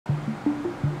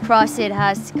CrossFit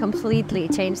has completely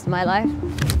changed my life.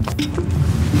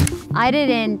 I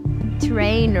didn't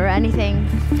train or anything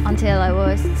until I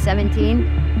was 17.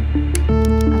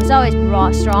 I was always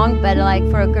raw strong, but like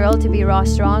for a girl to be raw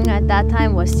strong at that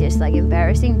time was just like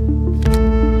embarrassing.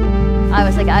 I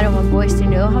was like, I don't want boys to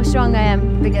know how strong I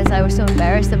am because I was so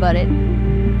embarrassed about it.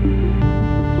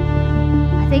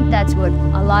 I think that's what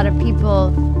a lot of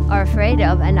people are afraid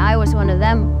of, and I was one of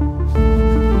them.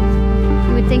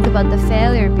 You would think about the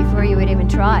failure before you would even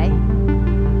try.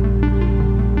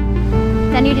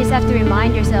 Then you just have to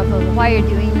remind yourself of why you're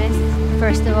doing this.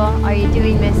 First of all, are you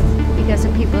doing this because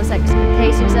of people's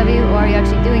expectations of you, or are you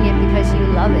actually doing it because you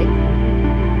love it?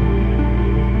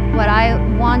 What I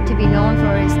want to be known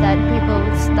for is that people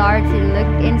start to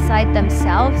look inside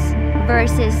themselves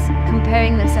versus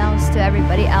comparing themselves to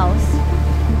everybody else.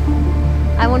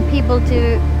 I want people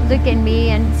to look at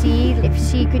me and see if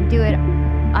she could do it,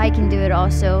 I can do it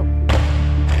also.